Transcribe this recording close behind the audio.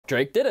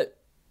Drake did it.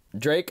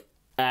 Drake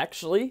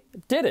actually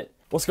did it.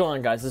 What's going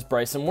on, guys? This is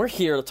Bryson. We're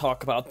here to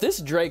talk about this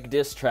Drake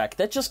diss track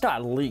that just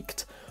got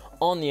leaked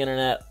on the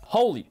internet.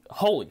 Holy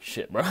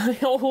shit, bro.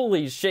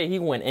 Holy shit, he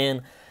went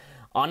in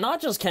on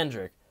not just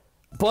Kendrick,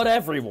 but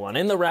everyone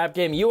in the rap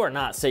game. You are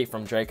not safe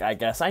from Drake, I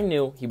guess. I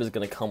knew he was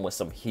gonna come with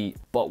some heat,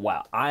 but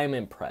wow, I'm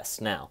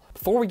impressed. Now,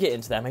 before we get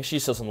into that, make sure you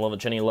show some love and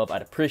Jenny love.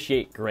 I'd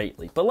appreciate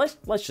greatly. But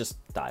let's just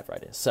dive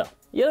right in. So,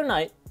 the other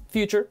night,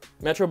 Future,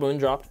 Metro Boomin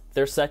dropped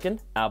their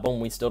second album,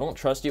 We Still Don't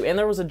Trust You, and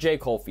there was a J.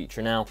 Cole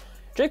feature. Now,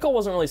 J. Cole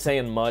wasn't really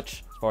saying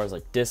much as far as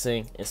like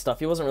dissing and stuff.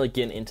 He wasn't really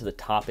getting into the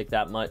topic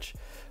that much.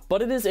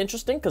 But it is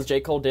interesting because J.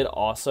 Cole did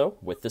also,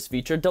 with this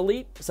feature,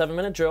 delete 7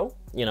 Minute Drill,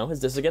 you know,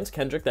 his diss against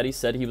Kendrick that he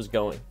said he was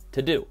going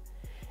to do.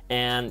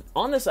 And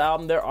on this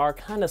album, there are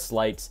kind of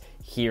slights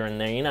here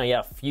and there. You know, you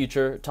have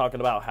Future talking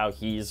about how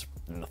he's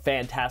in the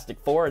Fantastic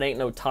Four, it ain't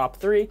no top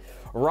 3.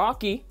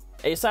 Rocky,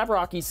 A$AP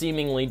Rocky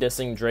seemingly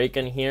dissing Drake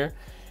in here,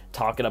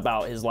 talking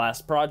about his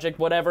last project,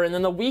 whatever. And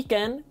then The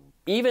Weeknd,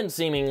 even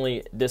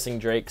seemingly dissing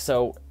Drake.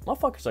 So,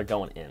 motherfuckers are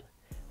going in.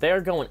 They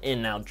are going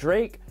in. Now,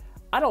 Drake,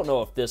 I don't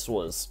know if this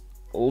was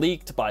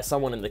leaked by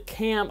someone in the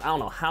camp. I don't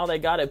know how they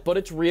got it, but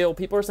it's real.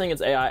 People are saying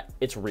it's AI.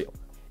 It's real.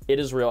 It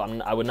is real.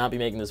 I would not be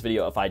making this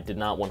video if I did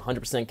not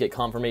 100% get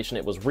confirmation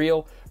it was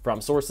real from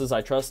sources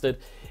I trusted.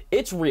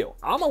 It's real.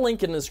 I'm gonna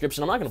link it in the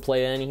description. I'm not gonna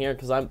play any here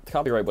because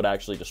copyright would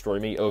actually destroy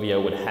me.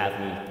 OVO would have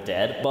me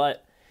dead,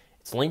 but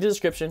it's linked in the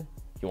description.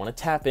 You want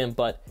to tap in,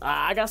 but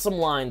I got some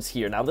lines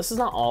here. Now, this is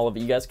not all of it.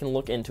 You guys can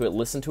look into it,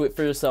 listen to it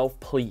for yourself,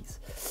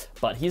 please.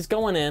 But he's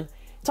going in,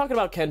 talking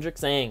about Kendrick,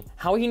 saying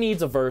how he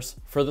needs a verse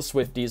for the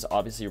Swifties,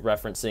 obviously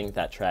referencing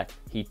that track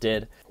he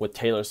did with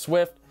Taylor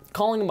Swift,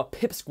 calling him a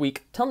pipsqueak,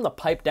 telling him to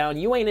pipe down,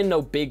 you ain't in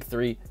no big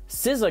 3,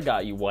 SZA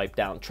got you wiped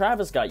down,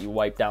 Travis got you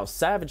wiped down,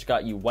 Savage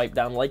got you wiped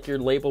down, like your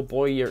label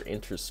boy, your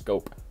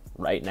Interscope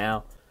right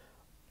now.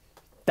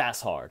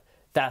 That's hard.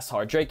 That's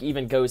hard. Drake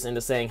even goes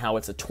into saying how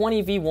it's a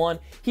 20v1.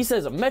 He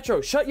says,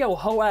 Metro, shut your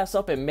hoe ass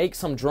up and make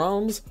some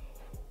drums.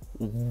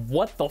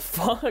 What the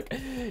fuck?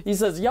 He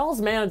says,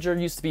 y'all's manager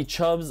used to be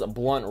Chubb's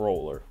blunt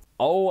roller.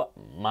 Oh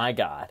my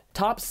God.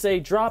 Tops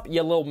say, drop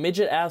your little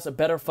midget ass,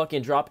 better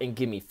fucking drop and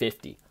give me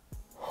 50.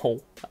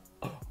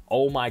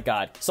 Oh my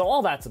God. So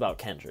all that's about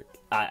Kendrick.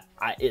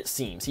 It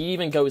seems. He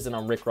even goes in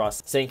on Rick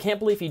Ross saying, can't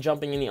believe he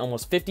jumping in the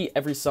almost 50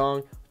 every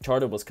song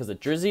charted was because of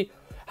Drizzy.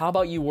 How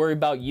about you worry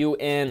about you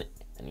and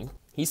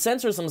he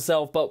censors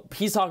himself, but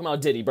he's talking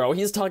about Diddy, bro.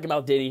 He's talking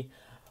about Diddy.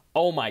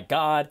 Oh my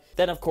God.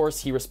 Then, of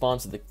course, he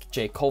responds to the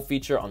J. Cole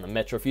feature on the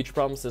Metro Future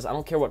problem. Says, I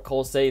don't care what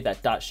Cole say,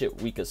 that dot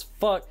shit weak as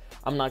fuck.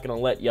 I'm not gonna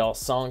let y'all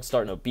songs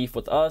start no beef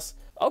with us.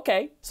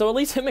 Okay, so at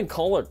least him and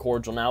Cole are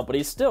cordial now, but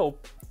he's still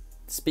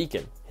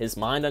speaking his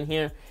mind on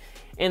here.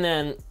 And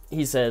then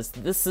he says,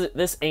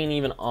 this ain't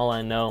even all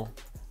I know.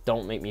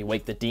 Don't make me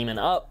wake the demon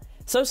up.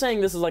 So saying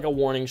this is like a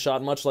warning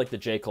shot, much like the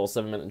J. Cole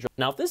 7 Minute Drill.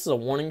 Now, if this is a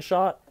warning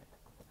shot,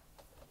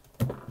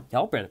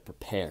 y'all better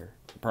prepare,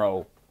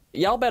 bro.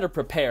 Y'all better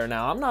prepare.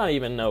 Now, I'm not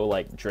even no,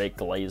 like, Drake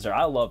glazer.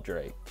 I love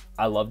Drake.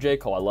 I love J.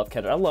 Cole. I love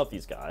Kendrick. I love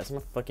these guys. I'm a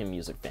fucking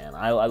music fan.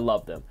 I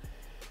love them.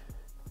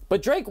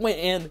 But Drake went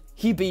in.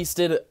 He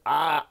beasted.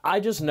 I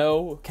just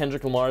know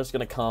Kendrick Lamar is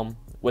going to come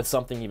with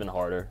something even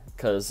harder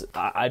because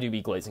I do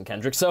be glazing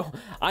Kendrick. So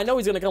I know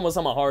he's going to come with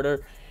something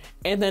harder.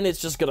 And then it's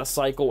just going to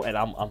cycle, and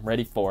I'm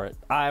ready for it.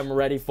 I'm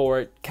ready for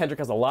it. Kendrick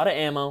has a lot of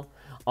ammo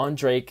on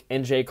Drake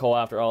and J. Cole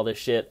after all this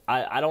shit.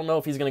 I don't know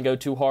if he's going to go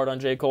too hard on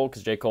J. Cole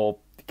because J.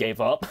 Cole gave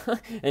up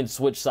and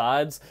switched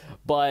sides.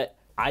 But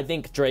I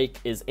think Drake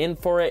is in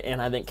for it, and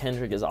I think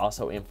Kendrick is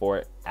also in for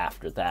it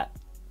after that.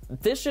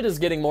 This shit is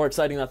getting more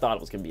exciting than I thought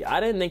it was going to be. I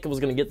didn't think it was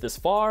going to get this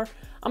far.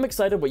 I'm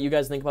excited what you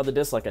guys think about the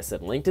diss. Like I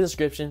said, link to the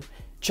description.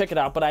 Check it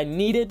out. But I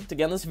needed to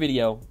get in this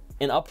video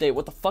and update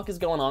what the fuck is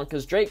going on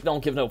because Drake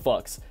don't give no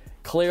fucks.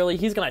 Clearly,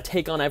 he's going to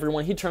take on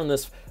everyone. He turned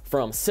this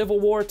from Civil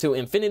War to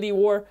Infinity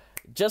War.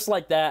 Just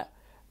like that.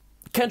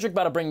 Kendrick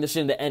about to bring this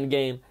shit into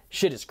Endgame.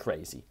 Shit is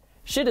crazy.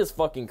 Shit is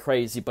fucking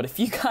crazy. But if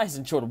you guys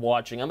enjoyed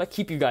watching, I'm going to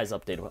keep you guys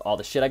updated with all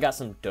the shit. I got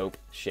some dope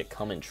shit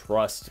coming.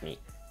 Trust me.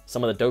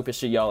 Some of the dopest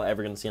shit y'all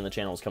ever going to see on the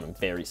channel is coming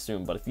very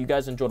soon. But if you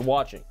guys enjoyed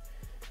watching,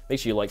 make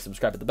sure you like,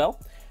 subscribe, hit the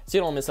bell, so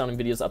you don't miss out on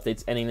videos,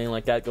 updates, anything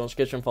like that. Go on the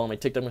description, follow my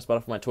TikTok, my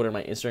Spotify, my Twitter,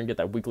 my Instagram, get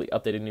that weekly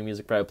updated new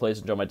music private plays,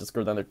 and join my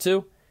Discord down there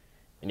too.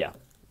 And yeah,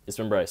 it's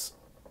been Bryce.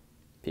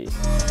 Peace.